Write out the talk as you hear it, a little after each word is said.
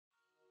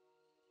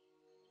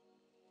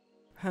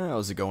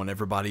How's it going,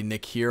 everybody?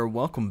 Nick here.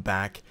 Welcome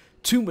back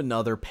to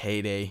another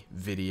Payday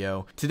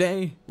video.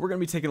 Today, we're going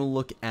to be taking a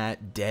look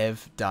at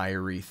Dev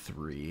Diary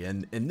 3.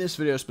 And in this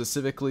video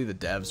specifically, the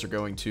devs are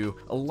going to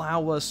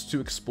allow us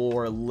to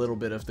explore a little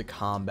bit of the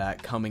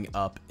combat coming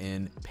up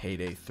in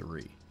Payday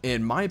 3.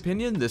 In my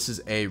opinion, this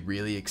is a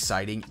really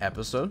exciting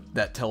episode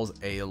that tells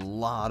a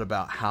lot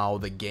about how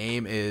the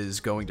game is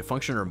going to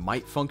function or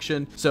might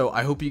function. So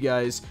I hope you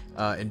guys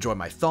enjoy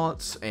my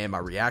thoughts and my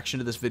reaction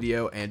to this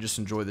video, and just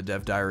enjoy the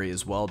Dev Diary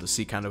as well to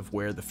see kind of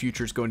where the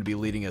future is going to be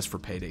leading us for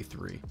Payday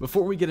 3.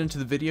 Before we get into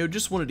the video,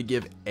 just wanted to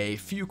give a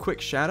few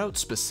quick shout outs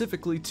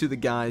specifically to the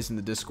guys in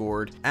the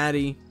Discord: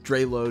 Addy,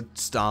 Drayload,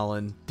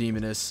 Stalin,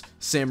 Demoness,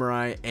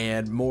 Samurai,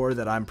 and more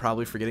that I'm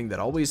probably forgetting that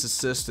always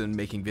assist in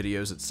making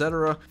videos,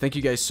 etc. Thank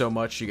you guys so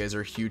much. You guys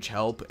are a huge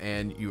help,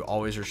 and you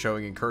always are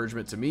showing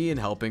encouragement to me and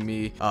helping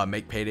me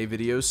make Payday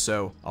videos,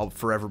 so I'll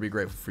forever be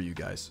grateful for you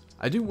guys.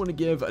 I do want to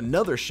give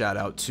another shout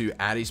out to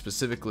Addy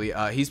specifically.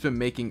 He's been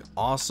making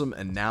awesome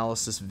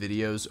analysis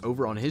videos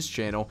over on his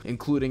channel,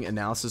 including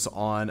analysis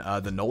on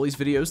the Nollies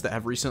videos that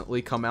have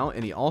recently come out,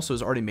 and he also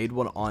has already made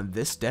one on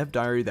this Dev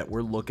Diary that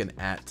we're looking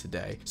at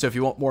today. So if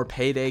you want more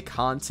Payday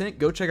content,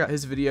 go check out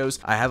his videos.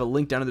 I have a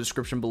link down in the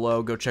description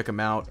below. Go check them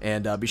out,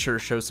 and be sure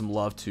to show some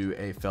love to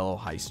a fellow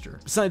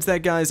heister. Besides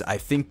that, guys, I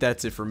think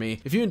that's it for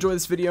me. If you enjoy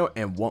this video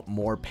and want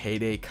more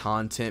Payday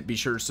content, be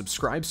sure to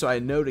subscribe so I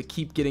know to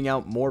keep getting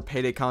out more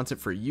Payday content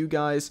for you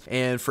guys.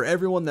 And for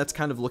everyone that's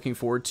kind of looking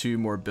forward to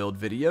more build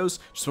videos,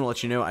 just want to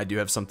let you know I do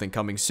have something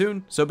coming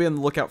soon, so be on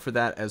the lookout for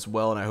that as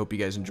well, and I hope you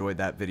guys enjoyed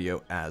that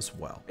video as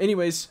well.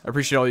 Anyways, I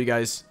appreciate all you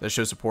guys that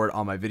show support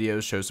on my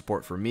videos, show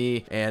support for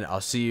me, and I'll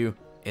see you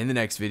in the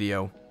next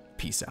video.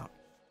 Peace out.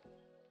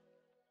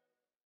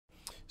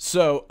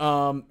 So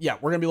yeah,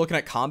 we're gonna be looking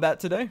at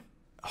combat today.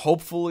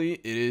 Hopefully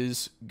it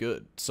is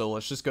good, so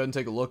let's just go ahead and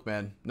take a look,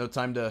 man. No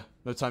time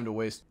to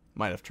waste.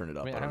 Might have turned it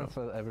up. I haven't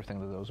said everything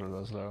that those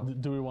does, though.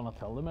 Do we want to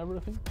tell them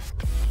everything?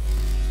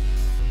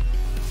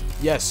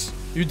 Yes,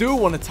 you do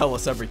want to tell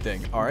us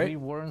everything, all right? We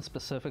weren't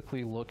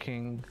specifically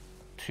looking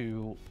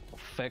to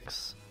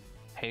fix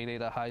Payday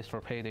the Heist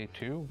or Payday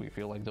 2. We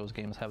feel like those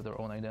games have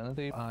their own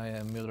identity. I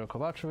am Mildred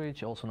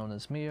Kovacevic, also known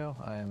as Mio.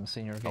 I am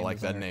senior game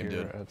designer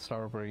here at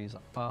Starbreeze.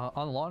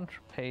 On launch,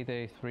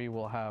 Payday 3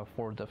 will have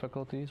 4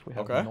 difficulties. We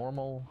have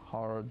normal,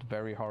 hard,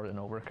 very hard, and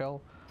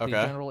overkill. The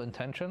general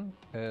intention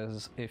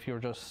is, if you're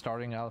just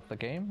starting out the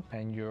game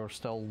and you're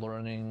still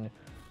learning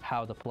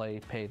how to play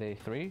Payday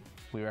 3,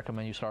 we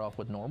recommend you start off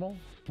with normal.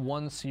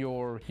 Once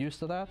you're used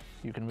to that,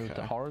 you can move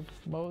to hard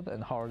mode,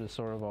 and hard is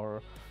sort of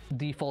our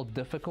default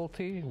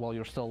difficulty while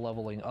you're still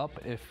leveling up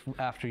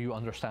after you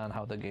understand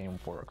how the game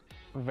works.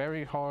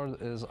 Very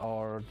hard is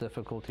our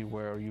difficulty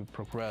where you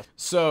progress.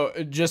 So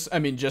just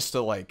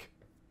to like,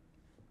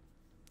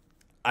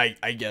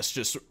 I guess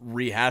just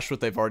rehash what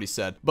they've already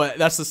said, but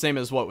that's the same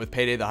as what with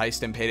Payday the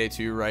Heist and Payday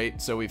 2,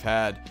 right? So we've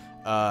had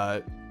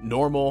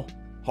normal,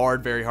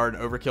 hard, very hard,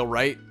 overkill,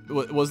 right?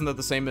 Wasn't that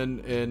the same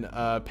in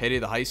Payday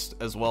the Heist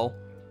as well,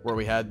 where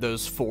we had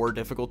those 4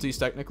 difficulties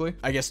technically?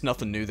 I guess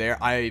nothing new there.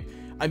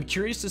 I'm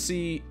curious to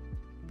see,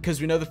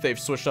 because we know that they've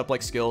switched up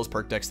like skills,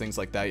 perk decks, things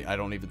like that. I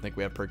don't even think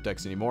we have perk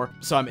decks anymore.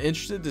 So I'm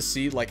interested to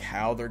see like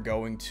how they're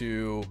going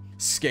to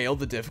scale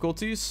the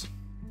difficulties,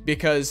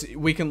 because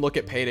we can look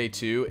at Payday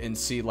 2 and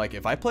see, like,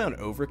 if I play on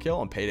overkill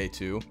on Payday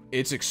 2,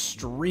 it's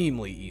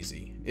extremely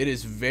easy. It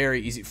is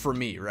very easy for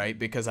me, right?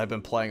 Because I've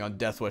been playing on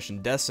Death Wish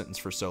and Death Sentence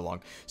for so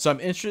long. So I'm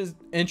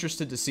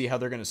interested to see how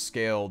they're going to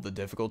scale the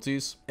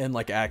difficulties and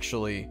like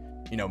actually,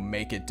 you know,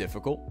 make it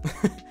difficult,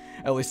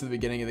 at least at the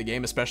beginning of the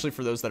game, especially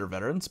for those that are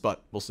veterans,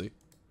 but we'll see.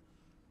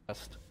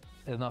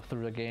 Enough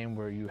through the game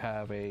where you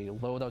have a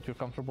loadout you're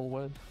comfortable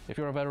with. If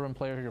you're a veteran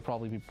player, you'll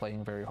probably be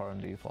playing very hard on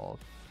default.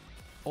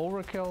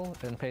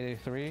 Overkill in Payday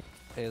 3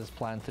 is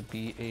planned to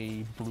be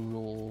a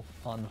brutal,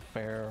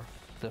 unfair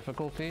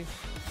difficulty.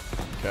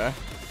 Okay,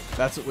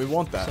 that's what we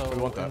want. That so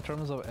we want that. In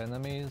terms of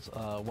enemies,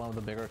 one of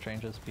the bigger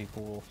changes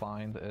people will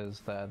find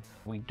is that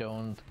we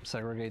don't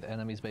segregate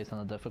enemies based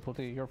on the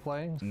difficulty you're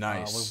playing.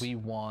 Nice. What we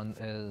want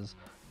is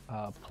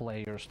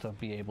players to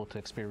be able to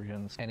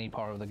experience any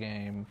part of the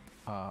game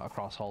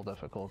across all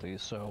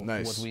difficulties. So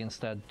what we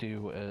instead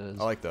do is,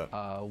 I like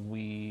that.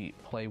 We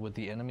play with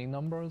the enemy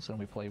numbers and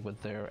we play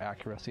with their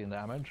accuracy and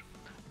damage.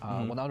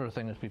 One other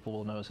thing that people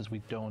will notice is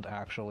we don't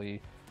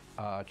actually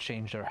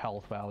change their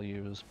health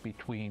values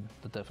between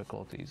the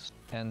difficulties.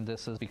 And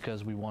this is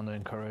because we want to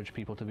encourage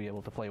people to be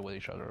able to play with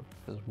each other.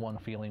 There's one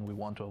feeling we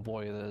want to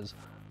avoid is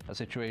a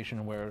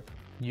situation where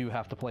you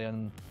have to play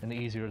on an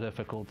easier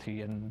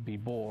difficulty and be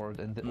bored,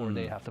 and or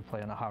they have to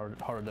play on a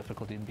harder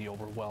difficulty and be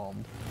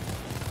overwhelmed.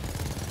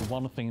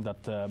 One thing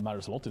that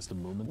matters a lot is the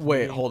movement.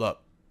 Wait, hold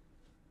up.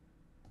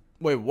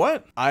 Wait,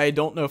 what? I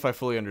don't know if I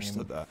fully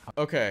understood that.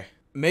 Okay,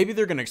 maybe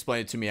they're gonna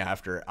explain it to me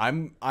after.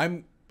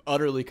 I'm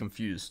utterly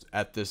confused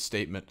at this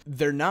statement.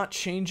 They're not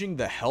changing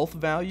the health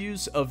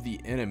values of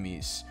the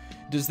enemies.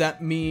 Does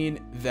that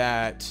mean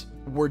that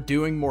we're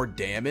doing more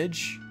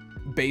damage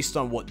based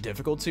on what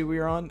difficulty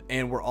we're on,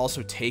 and we're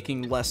also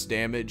taking less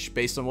damage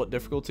based on what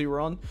difficulty we're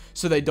on?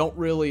 So they don't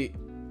really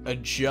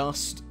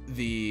adjust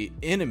the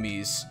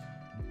enemies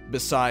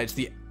besides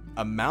the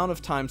amount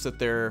of times that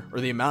they're, or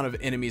the amount of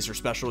enemies or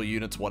special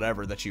units,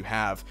 whatever, that you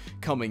have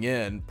coming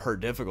in per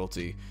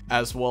difficulty,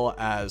 as well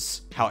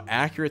as how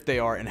accurate they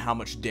are and how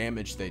much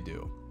damage they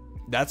do.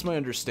 That's my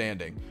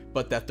understanding,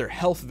 but that their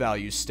health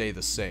values stay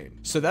the same.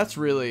 So that's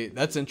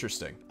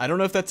interesting. I don't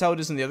know if that's how it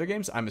is in the other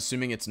games. I'm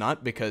assuming it's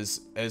not,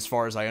 because as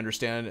far as I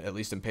understand, at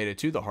least in Payday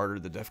 2, the harder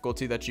the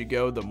difficulty that you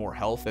go, the more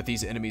health that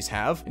these enemies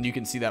have. And you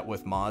can see that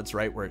with mods,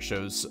 right? Where it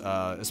shows,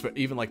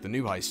 even like the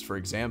new heist, for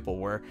example,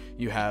 where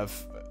you have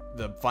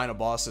the final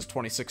boss is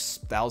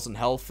 26,000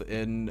 health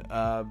in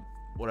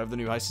whatever the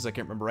new heist is. I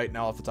can't remember right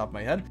now off the top of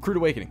my head. Crude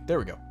Awakening. There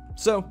we go.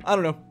 So I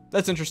don't know.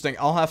 That's interesting.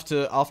 I'll have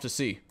to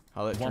see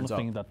how that turns out.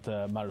 One thing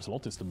that matters a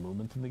lot is the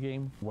movement in the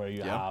game, where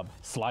you have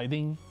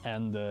sliding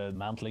and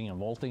mantling and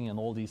vaulting and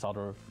all these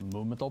other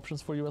movement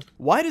options for you.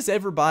 Why does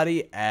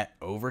everybody at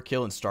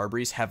Overkill and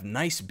Starbreeze have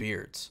nice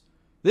beards?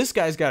 This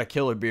guy's got a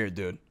killer beard,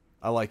 dude.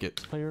 I like it.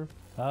 Player.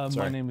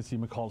 My name is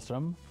Jimmy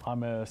Karlström.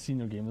 I'm a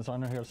senior game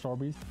designer here at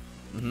Starbreeze.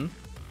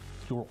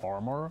 Your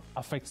armor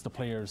affects the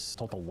player's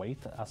total weight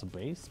as a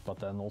base, but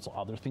then also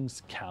other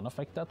things can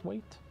affect that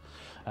weight.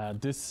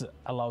 This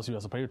allows you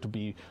as a player to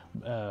be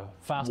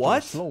faster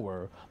or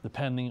slower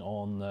depending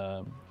on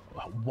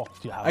what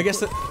you have. I guess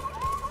that...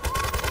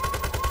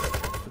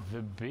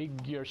 The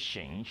bigger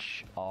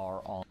change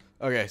are on...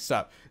 Okay,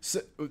 stop. So,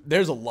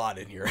 there's a lot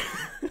in here.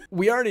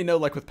 We already know,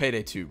 like with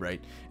Payday 2,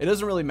 right? It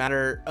doesn't really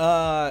matter.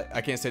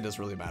 I can't say it doesn't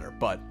really matter,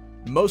 but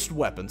most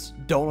weapons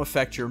don't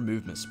affect your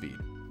movement speed.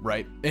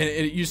 Right? And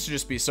it used to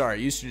just be,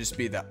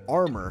 that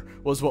armor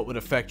was what would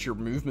affect your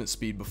movement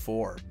speed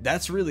before.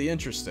 That's really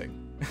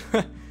interesting.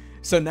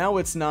 So now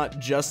it's not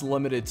just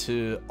limited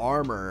to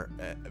armor,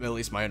 at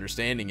least my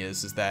understanding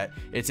is that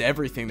it's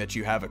everything that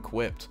you have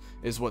equipped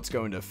is what's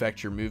going to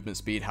affect your movement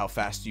speed, how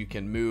fast you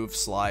can move,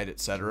 slide,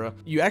 etc.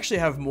 You actually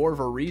have more of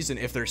a reason,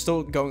 if they're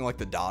still going like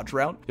the dodge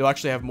route, you'll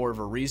actually have more of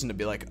a reason to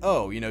be like,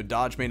 oh, you know,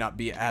 dodge may not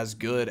be as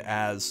good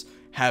as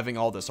having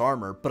all this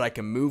armor, but I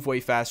can move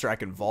way faster, I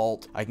can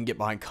vault, I can get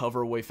behind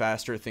cover way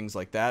faster, things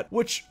like that,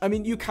 which, I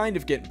mean, you kind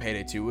of get in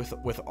Payday 2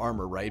 with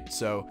armor, right?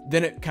 So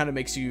then it kind of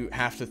makes you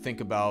have to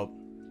think about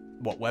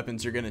what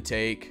weapons you're gonna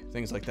take,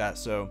 things like that.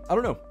 So I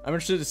don't know. I'm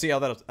interested to see how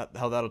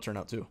that'll turn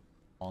out too.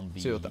 On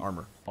see what the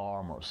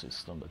armor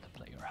system that the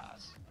player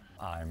has.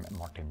 I'm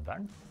Martin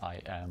Wern. I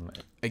am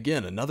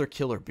again another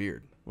killer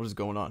beard. What is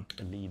going on?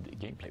 A lead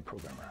gameplay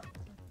programmer.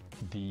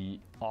 The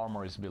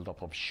armor is built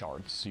up of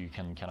shards, so you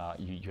can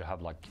you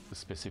have like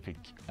specific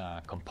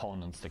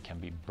components that can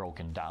be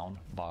broken down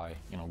by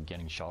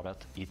getting shot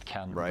at. It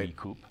can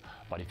recoup,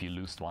 but if you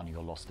lose one,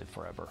 you lost it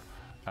forever.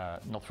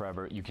 Not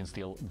forever. You can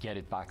still get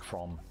it back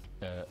from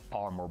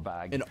armor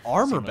bag. An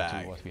armor similar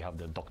bag. To what we have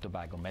the doctor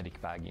bag or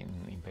medic bag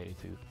in Payday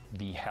 2.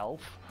 The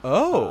health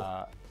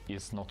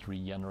is not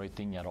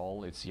regenerating at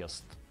all. It's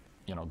just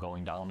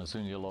going down. As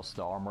soon as you lost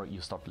the armor, you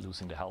start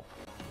losing the health.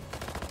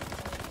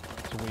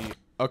 So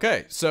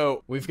okay,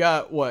 so we've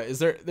got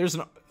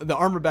the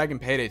armor bag in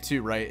Payday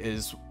 2, right,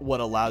 is what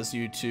allows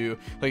you to,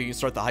 like, you can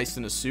start the heist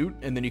in a suit,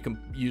 and then you can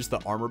use the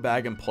armor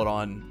bag and put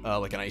on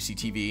like an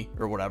ICTV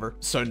or whatever.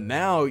 So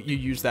now you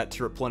use that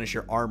to replenish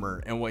your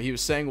armor, and what he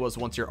was saying was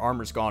once your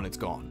armor's gone, it's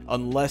gone,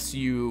 unless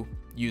you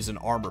use an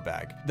armor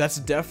bag. That's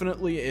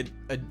definitely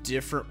a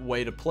different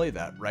way to play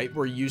that, right?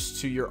 We're used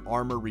to your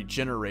armor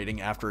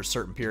regenerating after a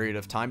certain period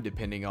of time,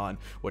 depending on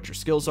what your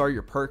skills are,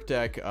 your perk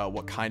deck,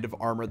 what kind of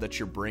armor that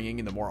you're bringing,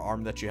 and the more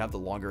armor that you have, the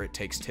longer it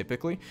takes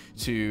typically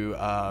to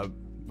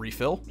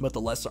refill. But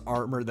the less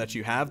armor that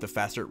you have, the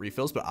faster it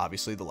refills, but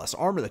obviously the less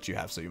armor that you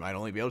have, so you might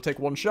only be able to take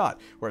one shot,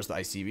 whereas the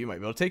ICV might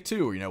be able to take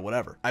two, or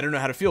whatever. I don't know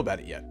how to feel about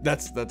it yet.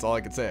 That's all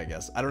I can say, I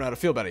guess. I don't know how to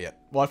feel about it yet.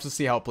 We'll have to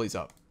see how it plays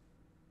out.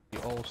 You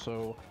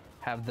also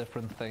have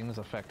different things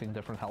affecting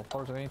different health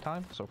bars at any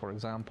time. So for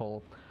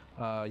example,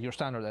 your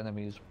standard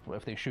enemies,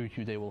 if they shoot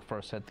you, they will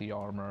first hit the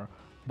armor,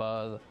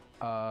 but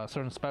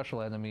certain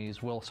special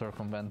enemies will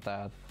circumvent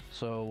that.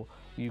 So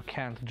you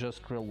can't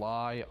just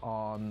rely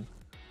on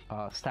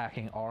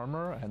stacking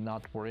armor and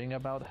not worrying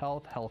about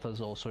health. Health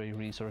is also a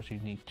resource you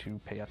need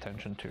to pay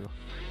attention to.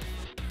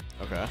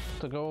 Okay.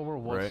 To go over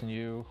what's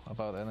new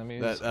about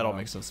enemies. That all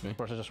makes sense to me.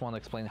 First, I just want to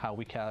explain how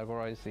we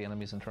categorize the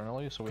enemies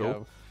internally. So we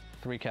have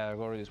 3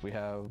 categories. We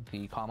have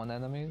the common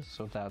enemies,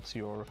 so that's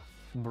your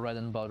bread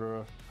and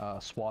butter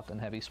SWAT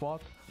and heavy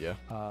SWAT. Yeah.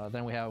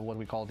 Then we have what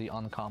we call the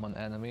uncommon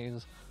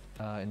enemies.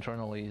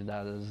 Internally,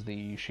 that is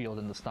the shield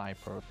and the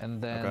sniper.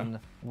 And then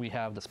we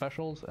have the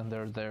specials, and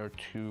they're there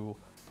to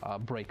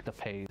break the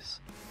pace.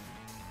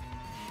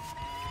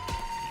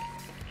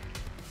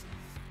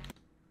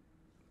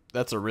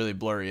 That's a really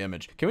blurry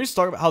image. Can we just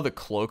talk about how the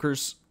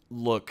cloakers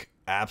look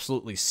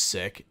absolutely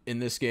sick in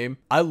this game?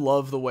 I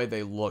love the way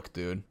they look,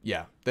 dude.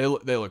 Yeah, they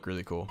look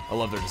really cool. I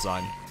love their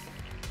design.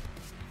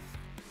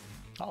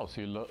 Oh, so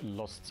you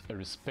lost a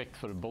respect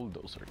for the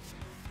bulldozer.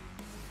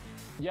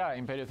 Yeah,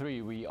 in Payday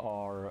 3 we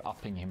are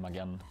upping him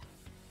again.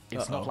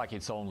 It's not like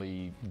it's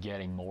only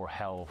getting more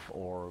health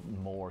or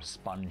more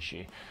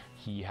spongy.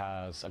 He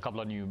has a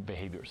couple of new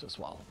behaviors as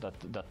well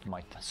that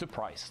might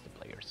surprise the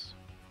players.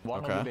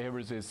 One of the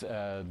behaviors is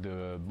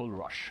the bull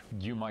rush.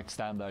 You might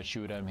stand there,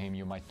 shoot at him,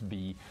 you might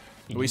be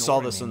we saw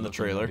this in the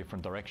trailer. In a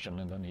different direction,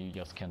 and then he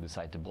just can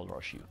decide to bull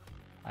rush you.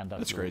 And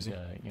that's crazy.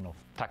 You know,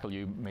 tackle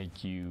you,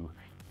 make you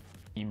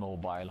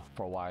immobile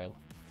for a while.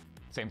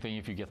 Same thing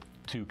if you get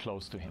too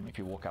close to him. If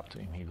you walk up to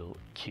him, he will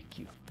kick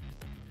you.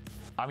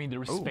 I mean, the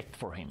respect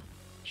for him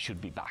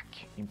should be back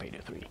in Payday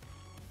 3.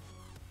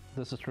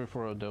 This is true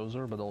for a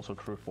dozer, but also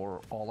true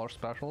for all our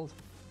specials.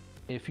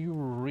 If you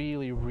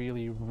really,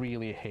 really,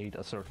 really hate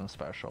a certain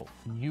special,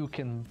 you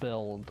can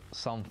build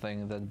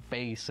something that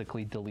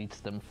basically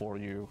deletes them for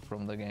you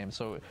from the game.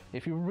 So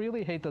if you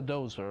really hate the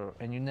dozer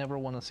and you never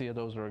want to see a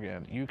dozer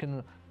again, you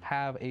can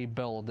have a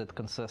build that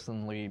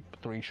consistently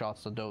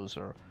 3-shots the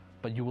dozer,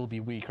 but you will be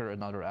weaker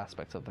in other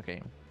aspects of the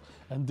game.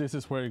 And this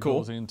is where it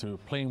goes into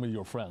playing with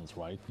your friends,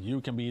 right?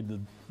 You can be the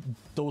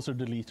dozer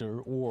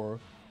deleter, or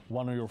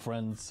one of your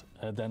friends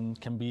then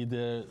can be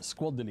the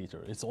squad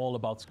deleter. It's all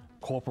about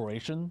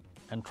cooperation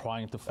and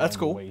trying to find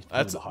a way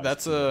through the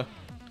heist.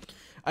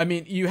 I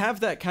mean, you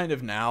have that kind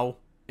of now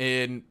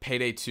in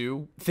Payday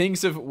 2.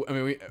 Things have, I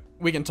mean,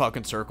 we can talk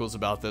in circles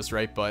about this,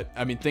 right? But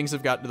I mean, things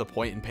have gotten to the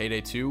point in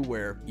Payday 2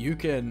 where you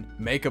can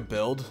make a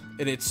build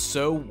and it's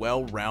so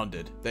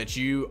well-rounded that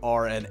you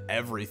are an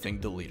everything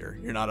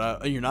deleter. You're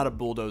not a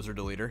bulldozer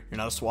deleter. You're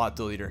not a SWAT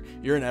deleter.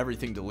 You're an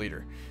everything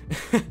deleter.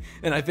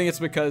 And I think it's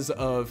because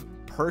of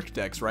perk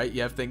decks, right?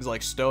 You have things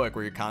like Stoic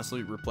where you're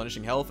constantly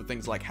replenishing health, and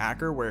things like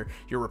Hacker where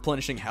you're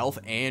replenishing health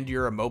and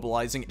you're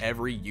immobilizing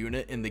every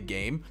unit in the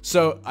game.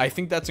 So I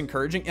think that's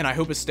encouraging, and I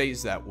hope it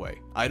stays that way.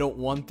 I don't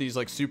want these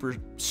like super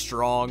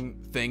strong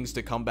things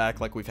to come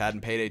back like we've had in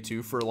Payday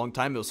 2 for a long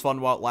time. It was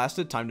fun while it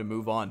lasted. Time to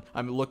move on.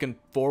 I'm looking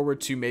forward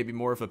to maybe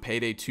more of a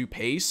Payday 2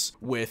 pace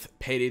with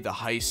Payday the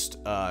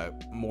Heist,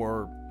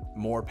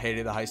 more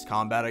Payday the Heist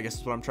combat, I guess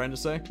is what I'm trying to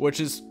say, which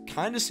is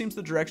kind of seems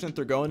the direction that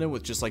they're going in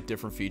with just like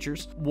different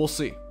features. We'll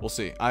see.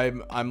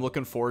 I'm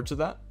looking forward to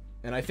that,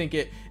 and I think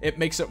it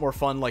makes it more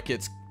fun. Like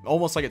it's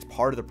almost like it's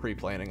part of the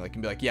pre-planning. Like you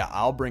can be like, yeah,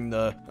 I'll bring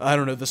the, I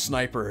don't know, the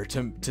sniper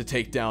to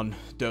take down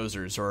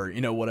dozers, or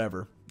you know,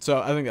 whatever. So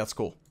I think that's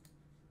cool.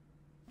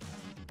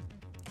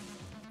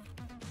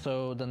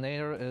 So the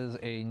Nader is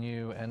a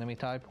new enemy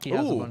type. He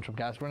has a bunch of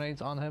gas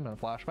grenades on him and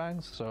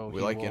flashbangs. So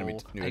he will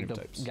take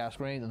the gas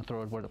grenade and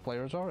throw it where the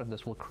players are, and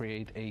this will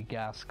create a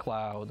gas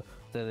cloud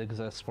that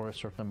exists for a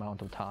certain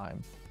amount of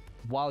time.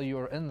 While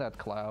you're in that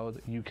cloud,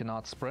 you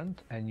cannot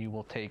sprint, and you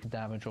will take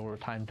damage over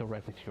time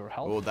directly to your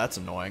health. Oh, that's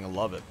annoying. I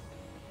love it.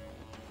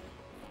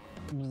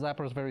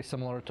 Zapper is very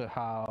similar to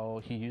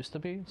how he used to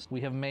be. We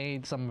have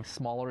made some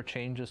smaller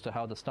changes to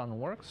how the stun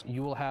works.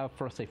 You will have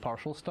first a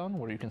partial stun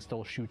where you can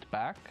still shoot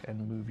back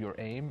and move your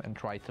aim and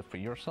try to free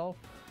yourself.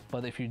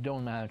 But if you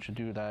don't manage to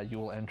do that, you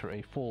will enter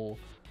a full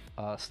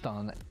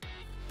stun.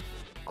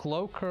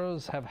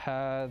 Cloakers have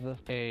had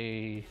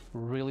a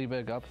really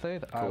big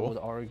update. Cool. I would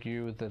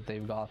argue that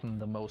they've gotten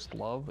the most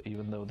love,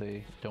 even though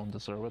they don't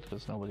deserve it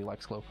because nobody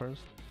likes cloakers.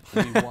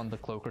 We want the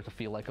cloaker to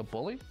feel like a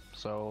bully,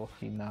 so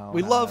he now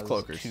love has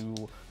cloakers. 2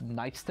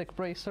 nightstick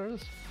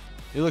bracers.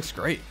 He looks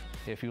great.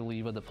 If you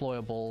leave a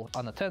deployable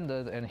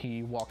unattended and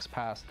he walks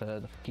past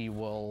it, he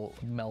will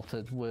melt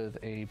it with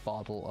a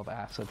bottle of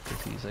acid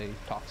because he's a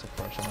toxic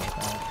person like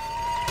that.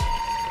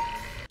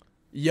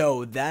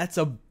 Yo, that's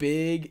a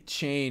big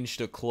change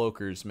to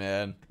cloakers,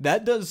 man.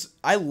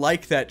 I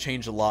like that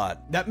change a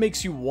lot. That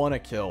makes you want to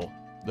kill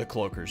the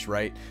cloakers,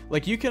 right?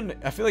 Like you can,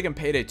 I feel like in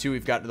Payday 2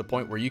 we've gotten to the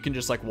point where you can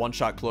just like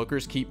one-shot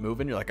cloakers, keep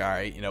moving. You're like, all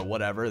right, you know,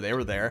 whatever, they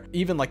were there.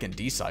 Even like in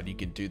D-side you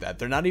can do that.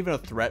 They're not even a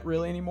threat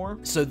really anymore.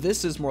 So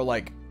this is more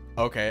like,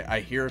 okay,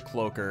 I hear a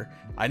cloaker.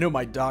 I know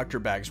my doctor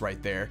bag's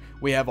right there.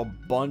 We have a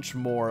bunch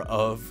more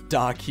of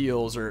doc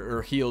heals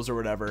or heals or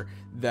whatever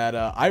that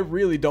I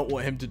really don't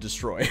want him to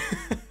destroy.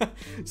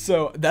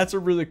 So that's a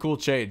really cool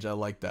change. I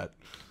like that.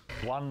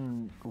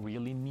 One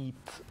really neat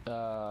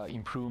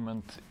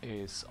improvement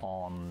is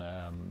on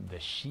the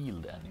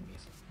shield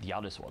enemies. The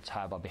other swords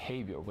have a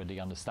behavior where they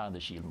understand the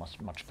shield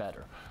much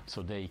better,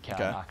 so they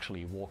can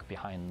actually walk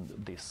behind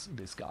this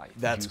guy.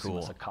 That's use cool.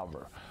 him as a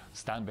cover,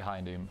 stand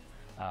behind him,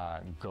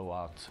 go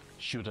out,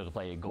 shoot at the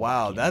player. Go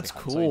wow, that's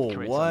behind. cool. So it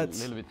creates What? a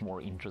little bit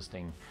more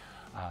interesting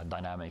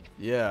dynamic.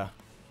 Yeah.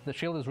 The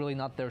shield is really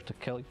not there to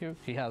kill you.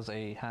 He has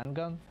a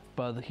handgun,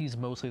 but he's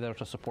mostly there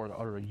to support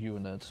other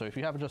units. So if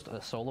you have just a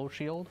solo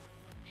shield,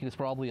 he's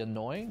probably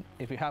annoying.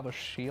 If you have a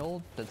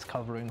shield that's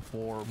covering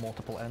for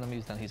multiple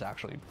enemies, then he's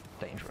actually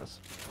dangerous.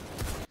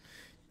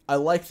 I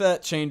like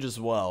that change as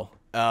well.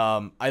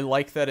 I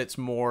like that it's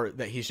more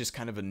that he's just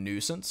kind of a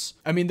nuisance.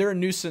 I mean, they're a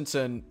nuisance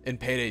in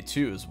Payday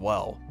 2 as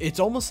well. It's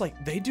almost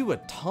like they do a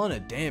ton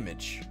of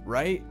damage,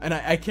 right? And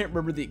I can't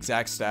remember the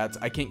exact stats.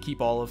 I can't keep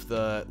all of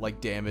the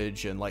like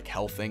damage and like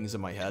health things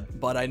in my head,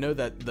 but I know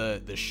that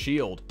the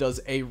shield does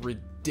a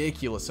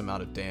ridiculous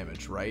amount of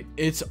damage, right?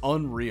 It's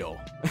unreal.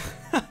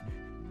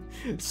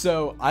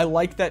 So I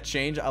like that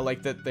change. I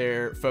like that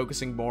they're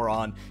focusing more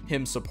on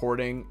him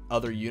supporting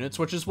other units,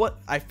 which is what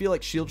I feel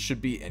like shield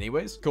should be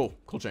anyways. Cool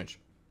change.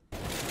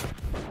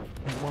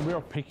 When we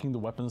are picking the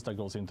weapons that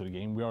goes into the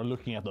game, we are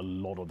looking at a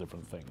lot of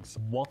different things.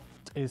 What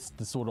is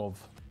the sort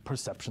of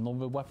perception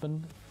of a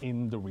weapon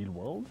in the real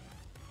world?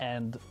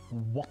 And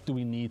what do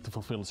we need to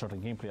fulfill a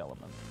certain gameplay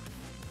element?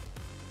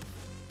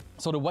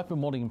 So the weapon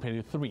modding in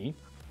Payday 3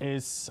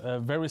 is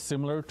very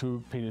similar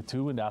to Payday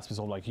 2 in the aspect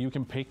of like you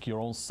can pick your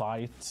own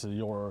sight,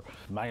 your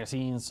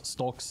magazines,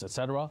 stocks,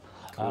 etc.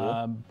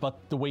 Cool.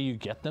 But the way you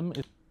get them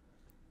is...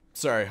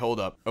 Sorry, hold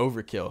up.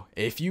 Overkill.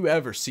 If you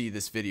ever see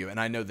this video, and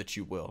I know that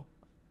you will,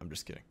 I'm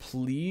just kidding.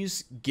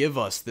 Please give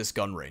us this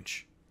gun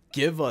range.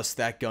 Give us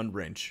that gun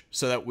range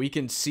so that we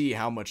can see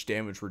how much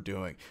damage we're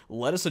doing.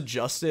 Let us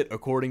adjust it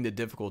according to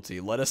difficulty.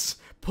 Let us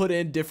put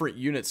in different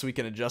units so we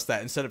can adjust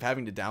that instead of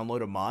having to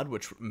download a mod,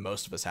 which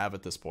most of us have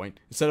at this point.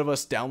 Instead of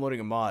us downloading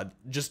a mod,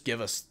 just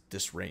give us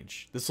this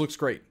range. This looks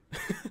great.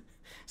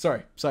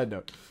 Sorry, side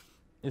note.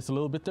 It's a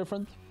little bit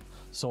different.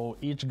 So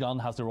each gun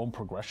has their own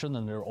progression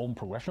and their own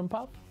progression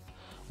path,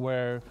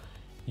 where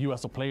you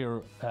as a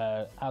player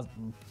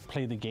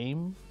play the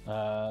game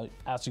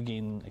as you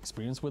gain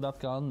experience with that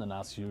gun and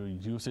as you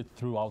use it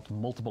throughout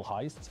multiple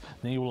heists,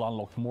 then you will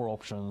unlock more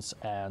options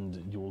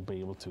and you will be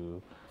able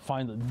to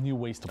find new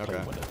ways to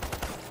play with it.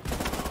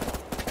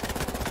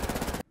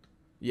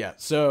 Yeah,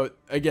 so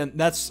again,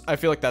 I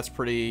feel like that's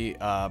pretty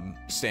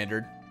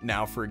standard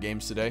now for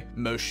games today.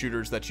 Most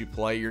shooters that you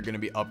play, you're going to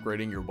be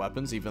upgrading your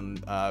weapons.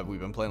 Even we've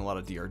been playing a lot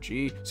of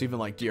DRG, so even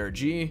like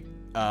DRG,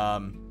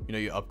 you know,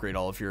 you upgrade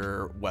all of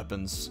your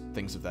weapons,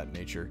 things of that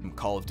nature.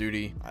 Call of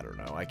Duty, I don't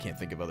know, I can't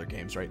think of other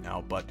games right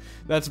now, but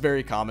that's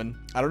very common.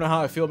 I don't know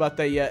how I feel about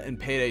that yet in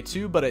Payday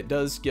 2, but it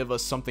does give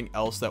us something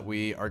else that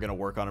we are going to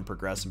work on and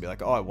progress and be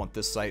like, oh, I want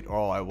this sight,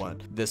 oh, I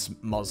want this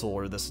muzzle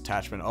or this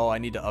attachment, oh, I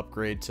need to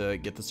upgrade to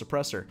get the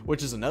suppressor,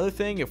 which is another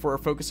thing. If we're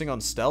focusing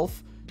on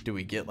stealth, do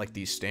we get like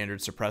these standard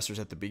suppressors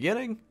at the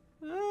beginning?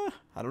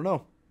 I don't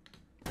know.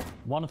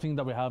 One thing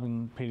that we have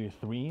in Payday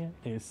 3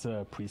 is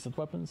preset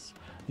weapons.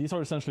 These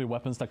are essentially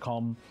weapons that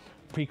come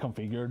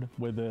pre-configured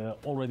with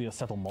already a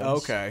set of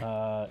mods equipped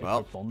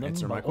on them,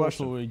 but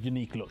also a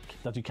unique look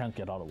that you can't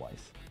get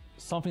otherwise.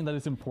 Something that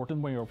is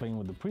important when you're playing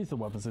with the preset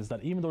weapons is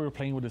that even though you're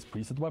playing with these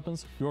preset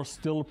weapons, you're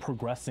still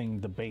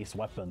progressing the base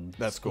weapon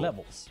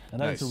levels.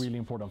 And that is a really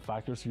important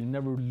factor, so you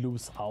never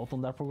lose out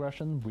on that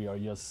progression. We are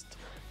just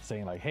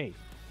saying like, hey,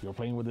 you're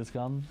playing with this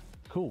gun,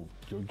 cool,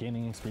 you're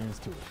gaining experience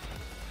too.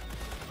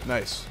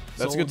 Nice.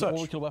 That's a good touch.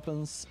 So overkill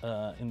weapons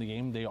in the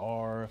game, they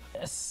are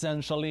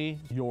essentially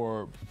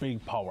your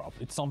big power-up.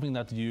 It's something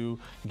that you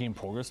gain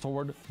progress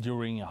toward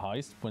during a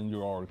heist when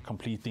you are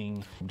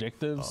completing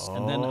objectives.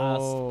 And then as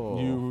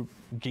you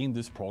gain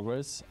this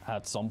progress,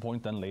 at some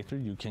point then later,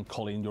 you can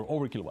call in your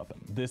overkill weapon.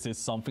 This is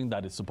something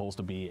that is supposed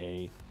to be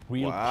a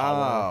real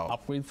power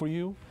upgrade for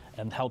you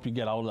and help you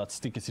get out of that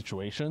sticky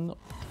situation.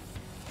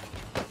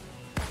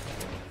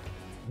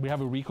 We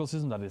have a recoil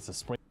system that is a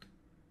spray.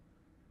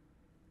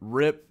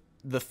 Rip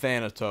the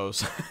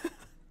Thanatos.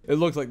 It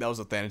looked like that was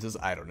a Thanatos.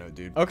 I don't know,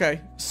 dude.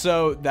 Okay,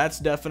 so that's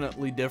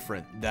definitely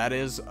different. That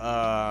is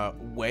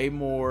way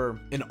more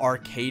an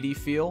arcadey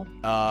feel.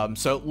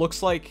 So it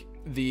looks like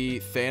the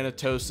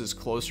Thanatos is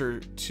closer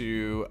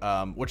to,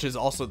 which is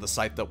also the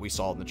sight that we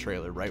saw in the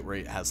trailer, right? Where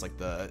it has like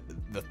the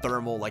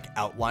thermal like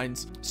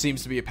outlines.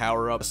 Seems to be a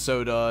power up.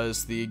 So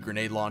does the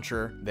grenade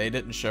launcher. They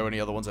didn't show any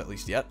other ones at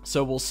least yet.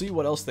 So we'll see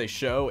what else they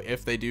show,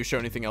 if they do show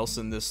anything else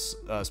in this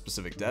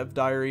specific dev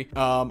diary.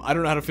 I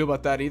don't know how to feel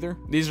about that either.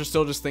 These are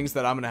still just things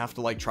that I'm gonna have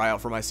to like try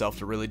out for myself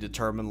to really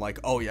determine like,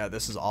 oh yeah,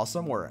 this is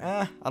awesome, or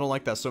I don't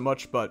like that so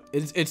much, but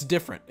it's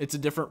different. It's a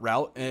different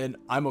route and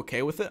I'm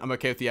okay with it. I'm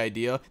okay with the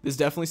idea. This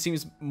definitely seems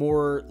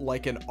more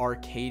like an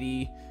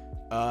arcadey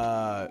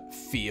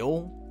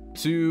feel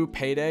to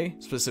Payday,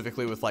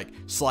 specifically with like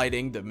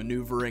sliding, the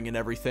maneuvering and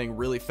everything,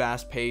 really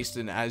fast paced,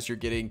 and as you're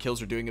getting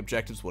kills or doing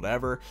objectives,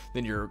 whatever,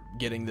 then you're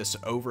getting this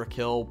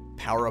overkill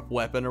power up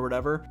weapon or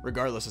whatever.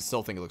 Regardless, I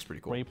still think it looks pretty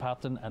cool. Spray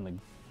pattern and a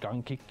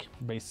gun kick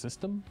based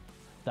system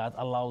that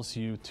allows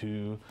you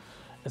to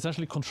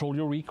essentially control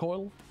your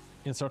recoil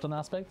in certain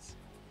aspects,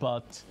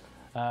 but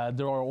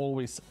there are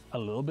always a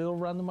little bit of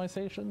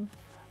randomization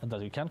that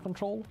you can't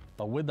control.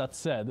 But with that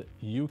said,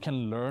 you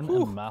can learn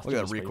and master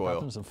the spray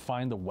patterns and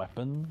find a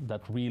weapon that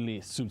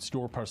really suits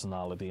your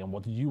personality and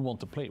what you want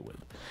to play with.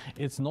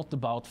 It's not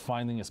about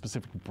finding a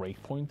specific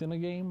breakpoint in a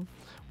game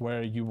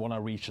where you want to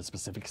reach a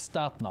specific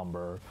stat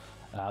number,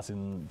 as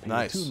in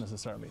Payday 2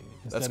 necessarily.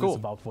 Instead, it's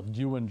about what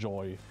you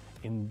enjoy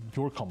in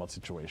your combat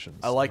situations.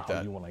 I like and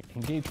how you want to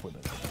engage with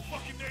it.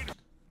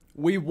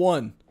 We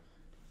won.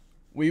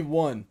 We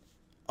won.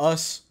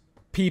 Us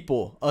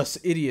people, us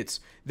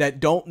idiots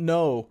that don't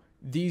know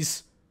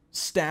these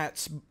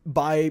stats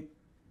by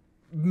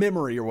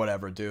memory or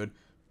whatever, dude.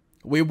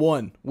 We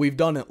won. We've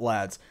done it,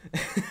 lads.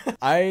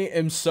 I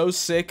am so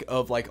sick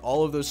of like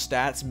all of those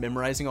stats,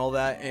 memorizing all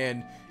that,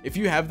 and if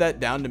you have that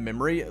down to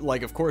memory,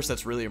 like of course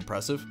that's really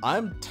impressive.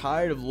 I'm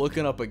tired of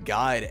looking up a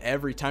guide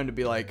every time to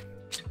be like,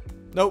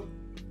 nope,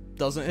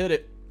 doesn't hit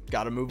it.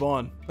 Gotta move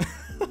on.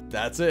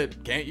 That's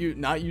it. Can't you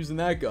not using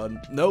that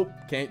gun? Nope,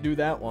 can't do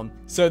that one.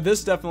 So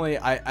this definitely,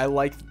 I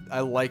like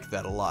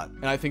that a lot,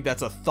 and I think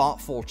that's a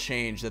thoughtful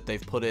change that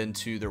they've put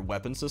into their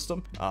weapon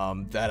system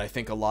that I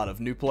think a lot of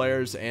new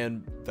players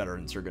and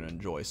veterans are gonna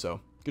enjoy. So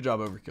good job,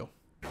 Overkill.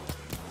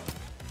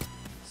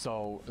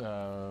 So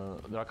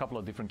there are a couple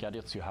of different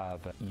gadgets. You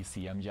have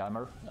ECM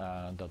jammer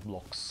that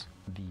blocks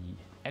the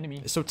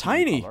enemy. It's so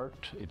tiny.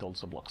 Alert. It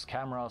also blocks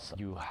cameras.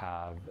 You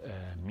have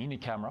a mini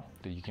camera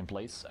that you can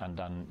place, and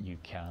then you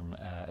can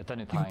at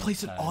any time you can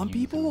place it on use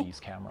people. These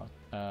cameras.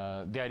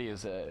 The idea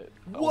is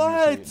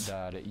what?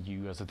 that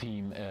you as a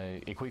team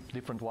equip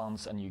different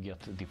ones, and you get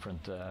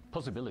different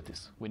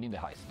possibilities within the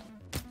heist.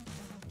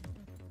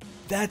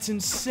 That's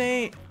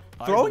insane.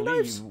 Throwing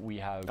knives? We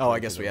have oh, I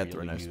guess we had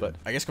throwing knives, but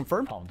I guess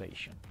confirmed.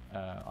 Foundation.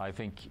 I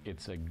think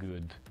it's a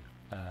good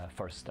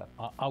first step.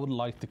 I would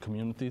like the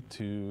community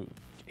to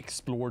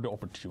explore the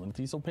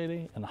opportunities of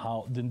Payday and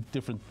how the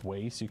different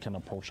ways you can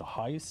approach a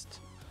heist,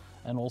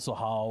 and also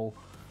how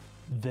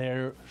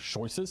their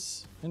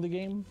choices in the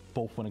game,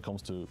 both when it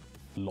comes to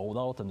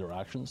loadout and their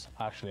actions,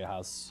 actually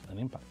has an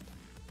impact.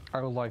 I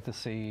would like to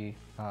see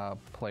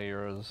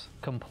players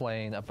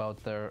complain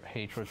about their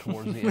hatred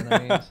towards the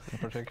enemies in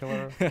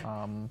particular.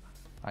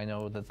 I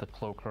know that the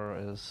Cloaker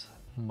is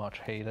much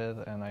hated,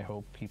 and I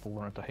hope people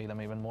learn to hate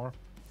him even more.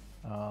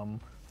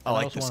 I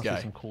like this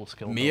guy. Some cool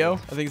skill Mio?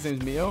 builds. I think his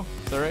name's Mio.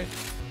 Is that right?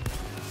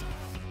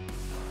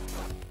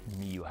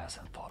 Mio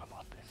hasn't thought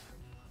about this.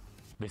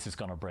 This is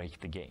gonna break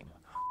the game.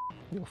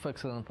 You'll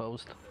fix it in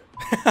post.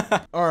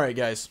 Alright,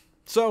 guys.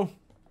 So,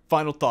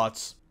 final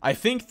thoughts. I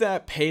think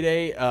that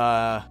Payday,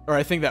 or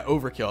I think that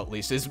Overkill at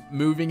least, is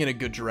moving in a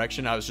good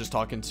direction. I was just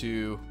talking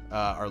to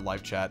our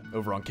live chat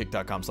over on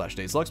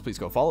kick.com/DazeLux. Please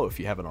go follow if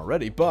you haven't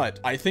already.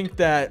 But I think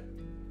that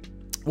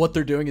what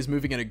they're doing is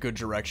moving in a good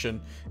direction,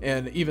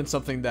 and even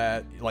something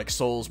that like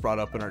Souls brought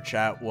up in our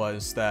chat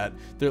was that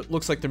it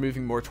looks like they're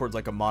moving more towards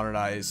like a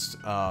modernized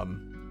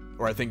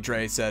or I think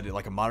Dre said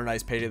like a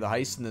modernized Payday the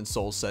Heist, and then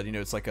Souls said, you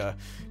know, it's like a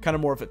kind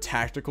of more of a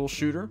tactical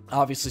shooter.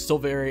 Obviously still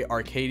very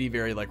arcadey,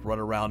 very like run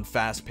around,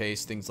 fast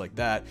paced, things like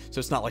that. So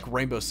it's not like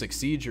Rainbow Six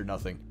Siege or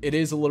nothing. It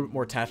is a little bit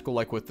more tactical,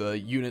 like with the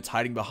units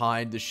hiding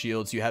behind the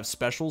shields. You have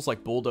specials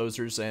like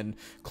bulldozers and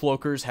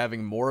cloakers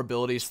having more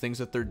abilities, things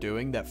that they're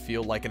doing that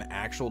feel like an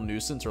actual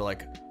nuisance, or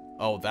like,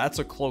 oh, that's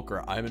a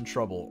cloaker, I'm in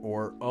trouble.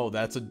 Or, oh,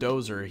 that's a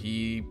dozer,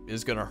 he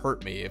is gonna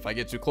hurt me. If I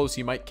get too close,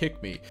 he might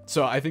kick me.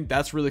 So I think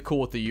that's really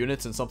cool with the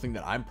units, and something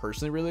that I'm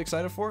personally really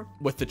excited for.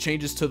 With the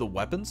changes to the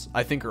weapons,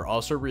 I think are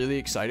also really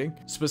exciting.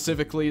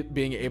 Specifically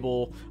being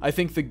able, I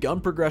think the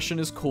gun progression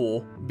is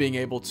cool. Being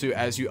able to,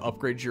 as you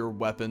upgrade your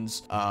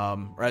weapons,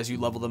 or as you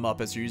level them up,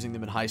 as you're using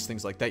them in heists,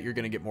 things like that, you're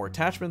gonna get more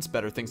attachments,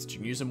 better things that you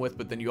can use them with.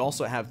 But then you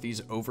also have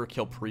these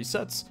overkill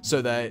presets,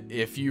 so that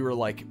if you are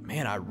like,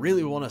 man, I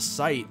really want a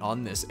sight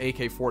on this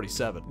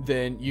AK-47,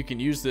 then you can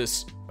use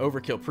this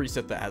overkill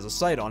preset that has a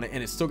sight on it,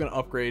 and it's still going to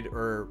upgrade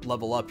or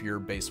level up your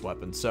base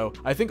weapon. So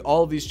I think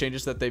all of these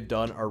changes that they've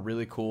done are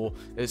really cool.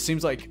 It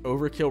seems like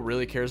Overkill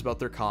really cares about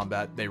their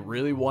combat. They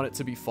really want it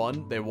to be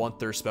fun. They want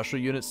their special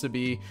units to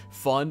be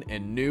fun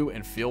and new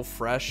and feel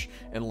fresh,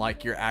 and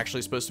like you're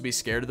actually supposed to be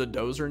scared of the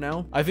dozer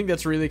now. I think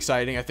that's really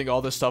exciting. I think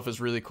all this stuff is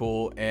really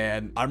cool,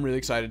 and I'm really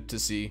excited to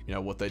see, you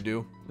know, what they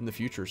do in the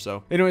future.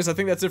 So anyways, I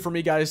think that's it for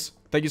me, guys.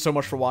 Thank you so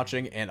much for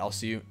watching, and I'll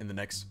see you in the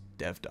next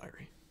Dev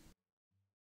Diary.